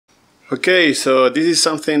Okay, so this is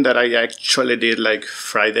something that I actually did like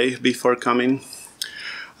Friday before coming.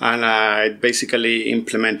 And I basically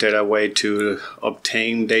implemented a way to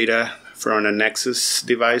obtain data from a Nexus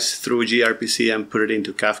device through gRPC and put it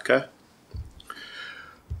into Kafka.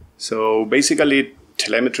 So basically,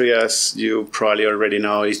 telemetry, as you probably already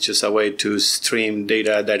know, is just a way to stream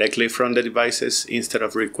data directly from the devices instead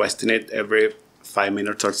of requesting it every 5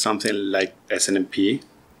 minutes or something like SNMP.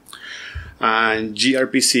 And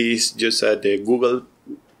gRPC is just the Google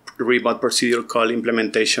remote procedural call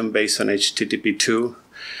implementation based on HTTP2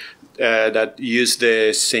 that use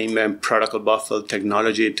the same protocol buffer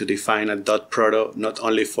technology to define a .proto not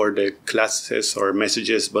only for the classes or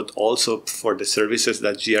messages but also for the services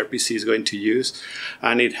that gRPC is going to use.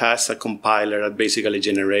 And it has a compiler that basically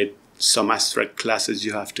generates some abstract classes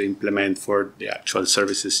you have to implement for the actual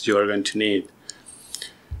services you are going to need.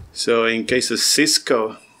 So in case of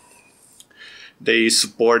Cisco, they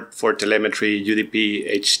support for telemetry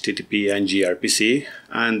UDP, HTTP, and gRPC,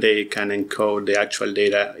 and they can encode the actual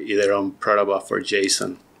data either on protobuf or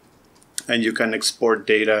JSON. And you can export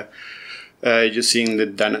data using the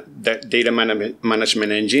data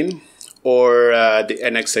management engine or the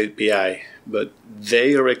NX API. But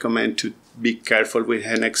they recommend to be careful with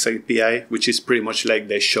NX API, which is pretty much like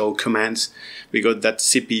the show commands, because that's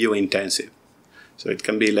CPU intensive. So it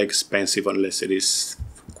can be like expensive unless it is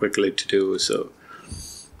quickly to do. So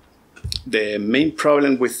the main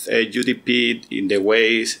problem with UDP in the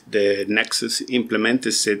ways the Nexus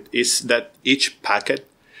implements it is that each packet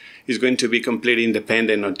is going to be completely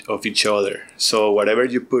independent of each other. So whatever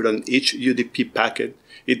you put on each UDP packet,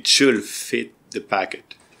 it should fit the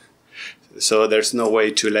packet. So there's no way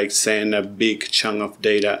to like send a big chunk of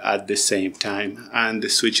data at the same time, and the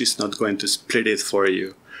switch is not going to split it for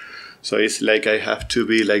you. So it's like I have to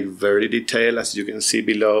be like very detailed, as you can see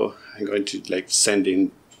below. I'm going to like send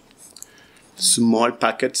in small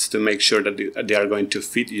packets to make sure that they are going to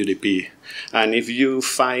fit UDP. And if you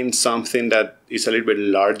find something that is a little bit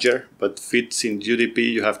larger but fits in UDP,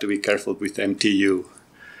 you have to be careful with MTU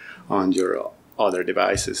on your other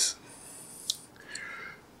devices.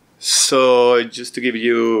 So just to give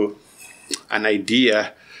you an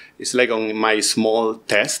idea, it's like on my small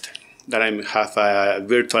test that I have a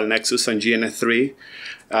virtual Nexus on GNS3,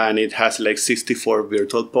 and it has like 64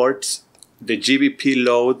 virtual ports. The GBP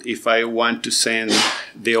load, if I want to send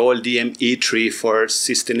the old DME tree for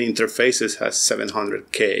system interfaces, has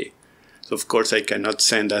 700K. So of course I cannot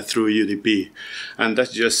send that through UDP, and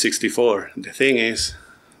that's just 64. The thing is,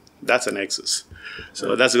 that's a Nexus.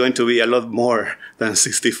 So that's going to be a lot more than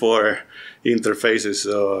 64 interfaces.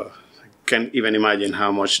 So I can't even imagine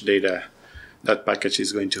how much data that package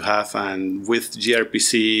is going to have. And with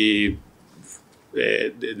gRPC,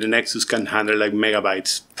 the Nexus can handle like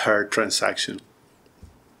megabytes per transaction.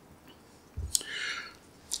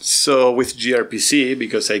 So with gRPC,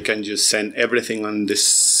 because I can just send everything on the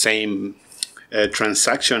same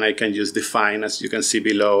transaction, I can just define, as you can see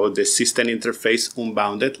below, the system interface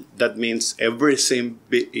unbounded. That means everything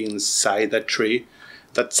inside that tree.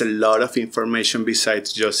 That's a lot of information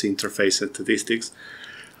besides just interface statistics.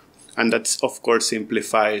 And that, of course,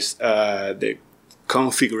 simplifies the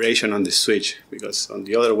configuration on the switch, because on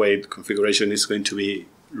the other way, the configuration is going to be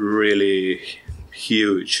really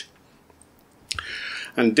huge.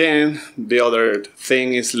 And then the other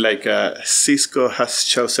thing is like Cisco has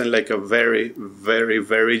chosen like a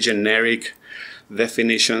very generic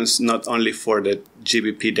definitions, not only for the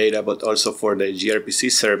GBP data, but also for the gRPC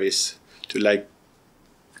service, to like,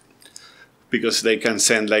 because they can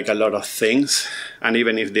send like a lot of things. And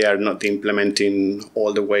even if they are not implementing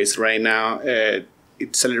all the ways right now,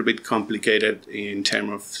 it's a little bit complicated in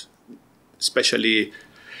terms of especially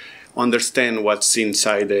understand what's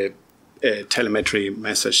inside the telemetry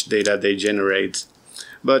message data they generate.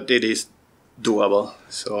 But it is doable.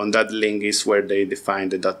 So on that link is where they define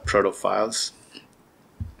the .proto files.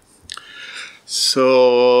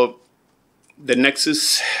 So the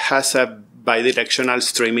Nexus has a bidirectional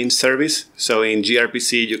streaming service. So in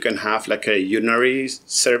gRPC, you can have like a unary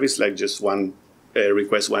service, like just one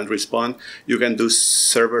request, one response. You can do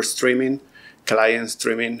server streaming, client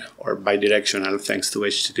streaming, or bidirectional thanks to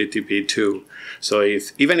HTTP2. So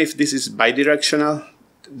even if this is bidirectional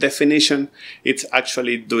definition, it's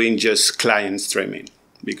actually doing just client streaming,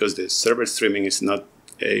 because the server streaming is not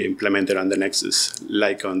implemented on the Nexus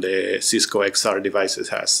like on the Cisco XR devices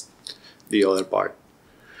has the other part.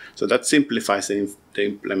 So that simplifies the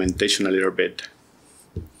implementation a little bit.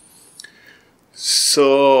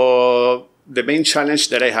 So the main challenge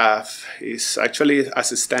that I have is actually,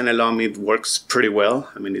 as a standalone, it works pretty well.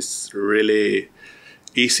 I mean, it's really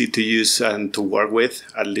easy to use and to work with,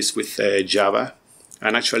 at least with Java.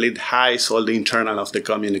 And actually it hides all the internal of the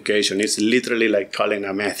communication. It's literally like calling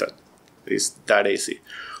a method. It's that easy.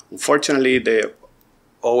 Unfortunately, the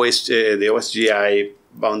OSGI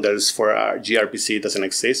bundles for our gRPC doesn't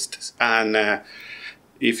exist. And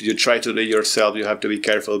if you try to do it yourself, you have to be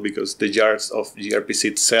careful because the jars of gRPC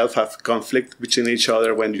itself have conflict between each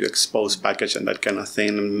other when you expose package and that kind of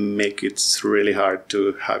thing, and make it really hard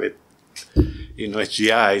to have it in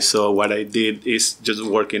OSGI. So what I did is just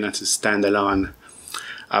working as a standalone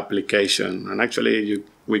application. And actually,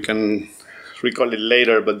 we can recall it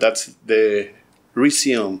later, but that's the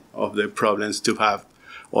resume of the problems, to have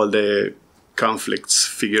all the conflicts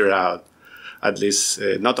figured out, at least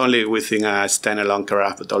not only within a standalone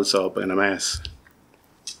graph, but also OpenNMS.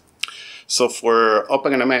 So for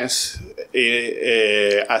OpenNMS,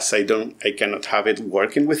 as I cannot have it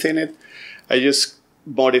working within it, I just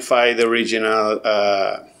modify the original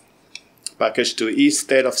package to,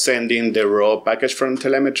 instead of sending the raw package from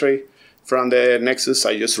telemetry from the Nexus,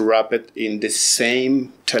 I just wrap it in the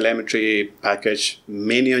same telemetry package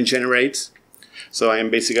Minion generates. So I'm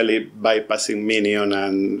basically bypassing Minion,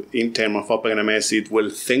 and in terms of OpenNMS, it will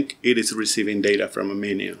think it is receiving data from a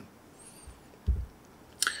Minion.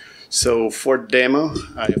 So for demo,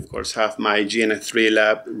 I of course have my GNF3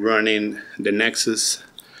 lab running the Nexus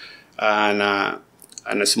and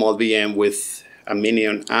a small VM with a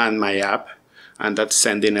Minion and my app, and that's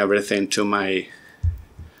sending everything to my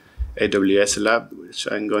AWS lab, which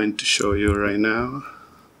I'm going to show you right now.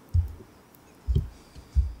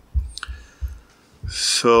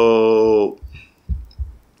 So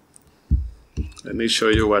let me show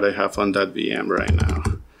you what I have on that VM right now.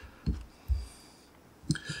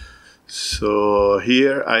 So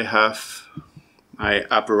here I have my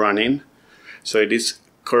app running. So it is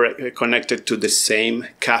connected to the same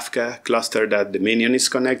Kafka cluster that the Minion is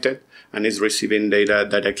connected, and is receiving data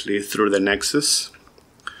directly through the Nexus.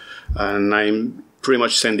 And I'm pretty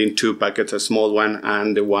much sending two packets, a small one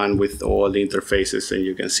and the one with all the interfaces, and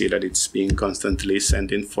you can see that it's been constantly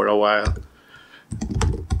sending for a while.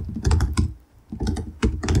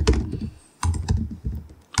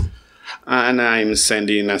 And I'm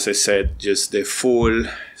sending, as I said, just the full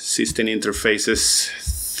system interfaces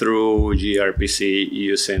through gRPC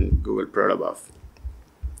using Google Protobuf.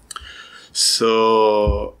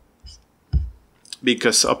 So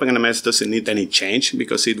because OpenNMS doesn't need any change,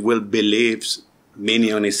 because it will believe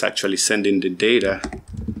Minion is actually sending the data.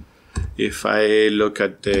 If I look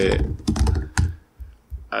at the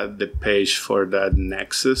page for that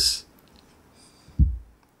Nexus,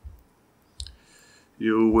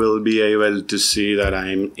 you will be able to see that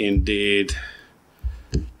I'm indeed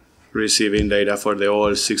receiving data for the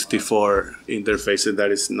all 64 interfaces.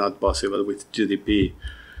 That is not possible with GDP.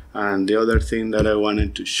 And the other thing that I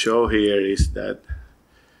wanted to show here is that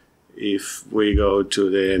if we go to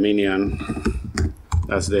the Minion,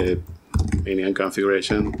 that's the Minion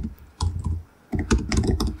configuration,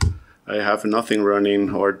 I have nothing running,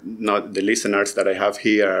 or not. The listeners that I have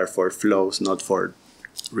here are for flows, not for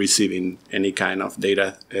receiving any kind of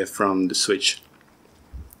data from the switch.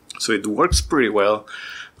 So it works pretty well,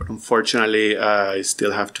 but unfortunately I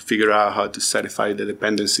still have to figure out how to certify the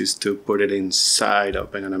dependencies to put it inside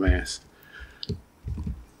OpenNMS.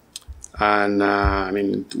 And I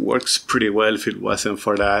mean, it works pretty well if it wasn't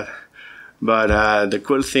for that. But the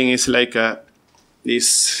cool thing is, like,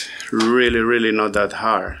 it's really not that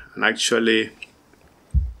hard. And actually,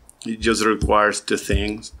 it just requires two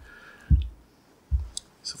things.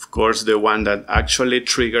 So of course, the one that actually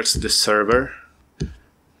triggers the server.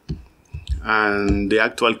 And the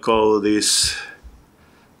actual code is,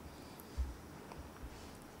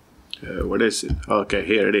 what is it? Okay,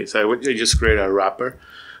 here it is. I just create a wrapper.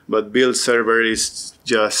 But build server is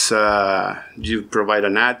just, you provide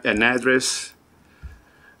an address,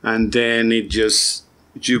 and then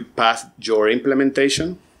you pass your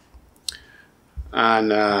implementation,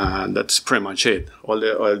 and that's pretty much it. All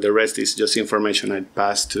the rest is just information I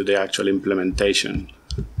pass to the actual implementation.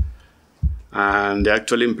 And the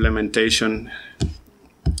actual implementation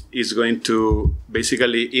is going to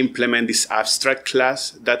basically implement this abstract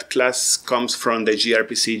class. That class comes from the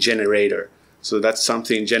gRPC generator. So that's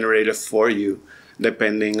something generated for you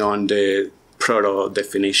depending on the proto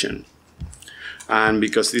definition. And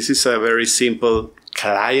because this is a very simple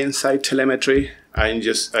client-side telemetry, I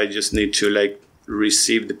just need to, like,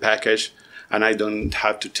 receive the package, and I don't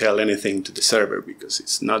have to tell anything to the server because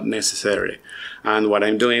it's not necessary. And what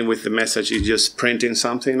I'm doing with the message is just printing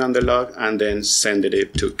something on the log and then sending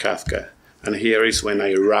it to Kafka. And here is when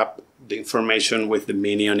I wrap the information with the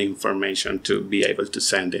Minion information to be able to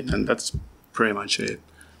send it. And that's pretty much it.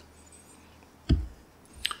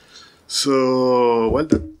 So, well,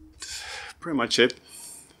 that's pretty much it.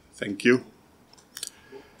 Thank you.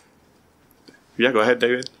 Yeah, go ahead,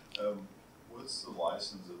 David. What's the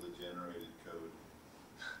license of the generated code?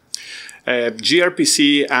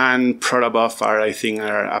 gRPC and protobuf are, I think,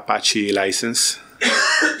 are Apache license.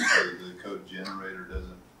 The code generator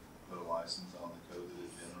doesn't put a license on the code that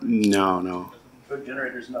it generates? No. The code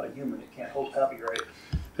generator is not a human. It can't hold copyright.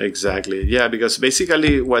 Exactly. Yeah, because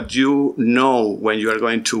basically what you know when you are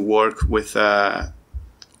going to work with any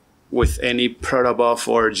protobuf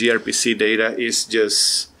or gRPC data is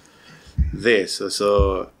just this.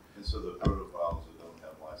 So and so the protofiles that don't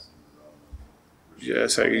have licenses on them?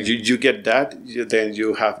 Yes, you get that. Then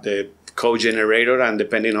you have the code generator, and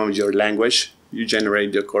depending on your language, you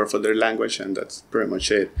generate the code for their language, and that's pretty much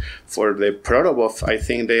it. For the protobuf, I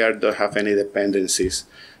think they don't have any dependencies,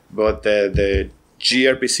 but the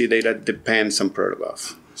gRPC data depends on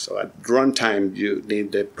protobuf. So at runtime, you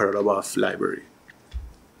need the protobuf library.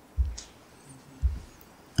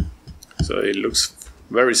 So it looks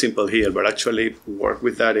very simple here, but actually work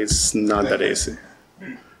with that is not that easy.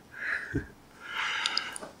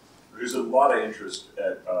 There's a lot of interest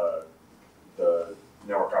at the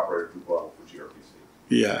network operator group level for gRPC.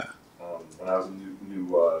 Yeah. When I was in New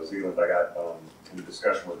Zealand, I got in a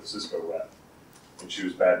discussion with a Cisco rep, and she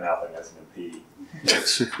was bad-mouthing SNMP.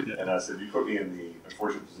 And I said, you put me in the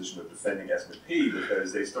unfortunate position of defending SNMP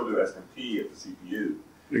because they still do SNMP at the CPU.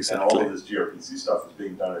 Exactly. And all of this gRPC stuff is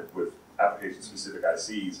being done with application-specific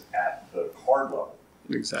ICs at the card level.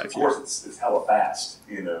 Exactly. Of course, it's hella fast,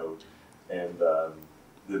 you know, and the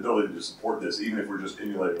ability to support this, even if we're just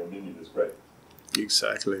emulating a minion, is great.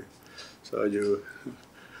 Exactly. So you.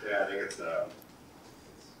 Yeah, I think it's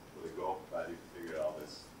really cool. Glad you figured all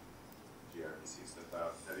this gRPC stuff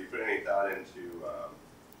out. Have you put any thought into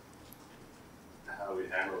how we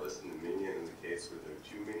handle this in the minion in the case where there are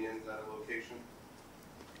two minions at a location?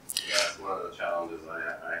 That's one of the challenges I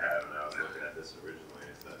had when I was looking at this originally,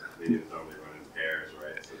 is that minions normally run in pairs,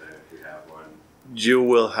 right? So then if we have one... You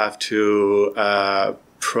will have to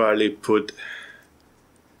probably put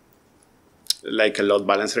like a load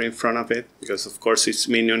balancer in front of it, because of course its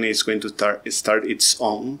minion is going to start its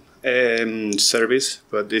own service,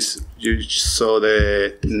 but this, you saw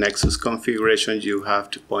the Nexus configuration, you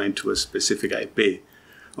have to point to a specific IP,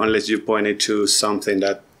 unless you point it to something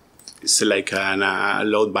that is like a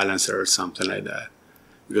load balancer or something like that,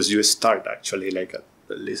 because you start actually like a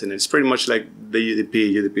listener. It's pretty much like the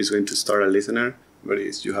UDP. UDP is going to start a listener, but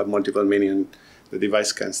if you have multiple minions, the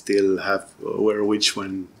device can still have which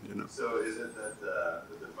one, you know. So is it that the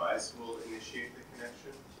device will initiate the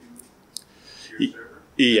connection to your server?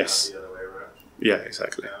 Yes. Not the other way around? Yeah,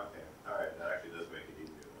 exactly. Yeah, okay. All right, that actually does make it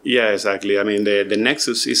easier. Yeah, exactly. I mean, the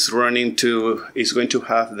Nexus is going to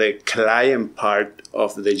have the client part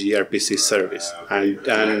of the gRPC service,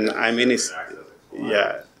 and I mean, it's,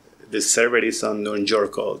 yeah, the server is on your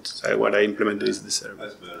code. So what I implemented is the server.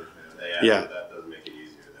 That's better. Yeah. That does make it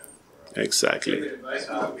easier then. Exactly. Can the device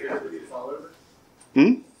be configured to fall over?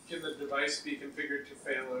 Hmm? Can the device be configured to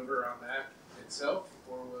fail over on that itself,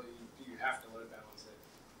 or do you have to load balance it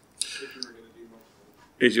if you were going to do multiple?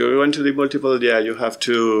 If you want to do multiple, yeah, you have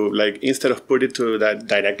to, like, instead of put it to that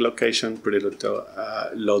direct location, put it to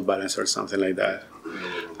load balancer or something like that.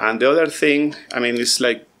 And the other thing, I mean, it's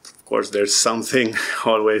like, of course, there's something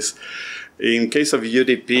always. In case of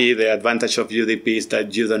UDP, the advantage of UDP is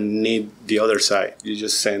that you don't need the other side. You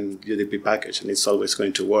just send UDP package and it's always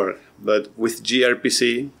going to work. But with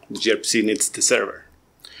gRPC, gRPC needs the server.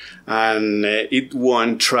 And it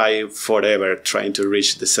won't try forever trying to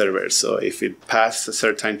reach the server. So if it passes a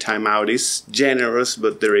certain timeout, it's generous,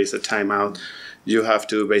 but there is a timeout. You have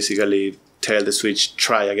to basically tell the switch,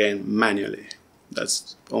 try again manually.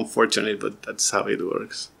 That's unfortunate, but that's how it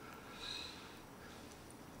works.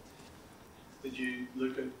 Did you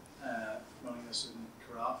look at running this in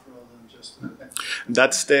Carafe rather than just...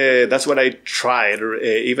 That's what I tried.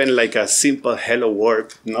 Even like a simple hello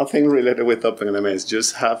world, nothing related with OpenNMS.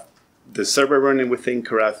 Just have the server running within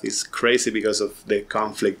Carafe is crazy because of the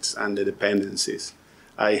conflicts and the dependencies.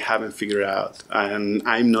 I haven't figured out, and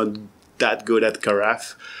I'm not that good at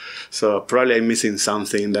Carafe, so probably I'm missing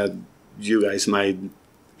something that you guys might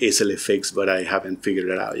easily fix, but I haven't figured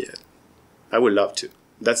it out yet. I would love to.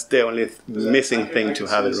 That's the only missing thing to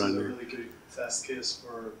have it running. It's a really good test case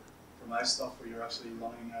for my stuff, where you're actually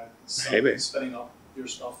running out Maybe. spinning up your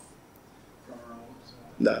stuff from remote. So.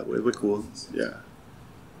 That would be cool. Yeah.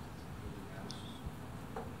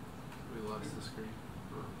 We lost the screen.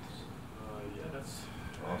 Yeah, that's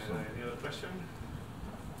awesome. Any other question?